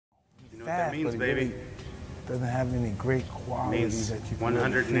know fast, what that means, but baby? Really doesn't have any great qualities that you can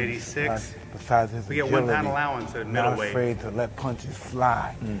 186. really see, besides his We get agility, 1 pound allowance at not middleweight. afraid to let punches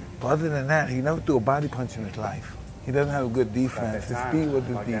fly. But other than that, he never threw a body punch in his life. He doesn't have a good defense. His speed was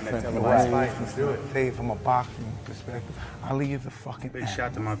his defense. Say from a boxing perspective, Ali is a fucking Big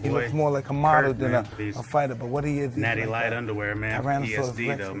shout to my boy. He looks more like a model Kurt, than man, a fighter, but what he is, he's Natty like light underwear, man. Tyrannosaurus ESD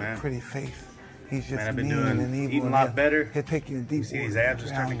Rex though, with man. a pretty face. He's just Man, I've been mean doing and evil. eating a lot better. He'll take you in deep. See these abs are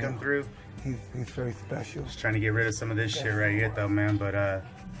starting to come through. He's very special. Just trying to get rid of some of this shit right here, though, man. But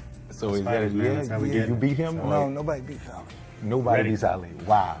so is fighters, that man, that's how we get you it. beat him? No, nobody beats Ali. Nobody Ready? beats Ali.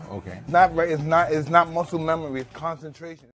 Wow. Okay. Not right. It's not muscle memory. It's concentration.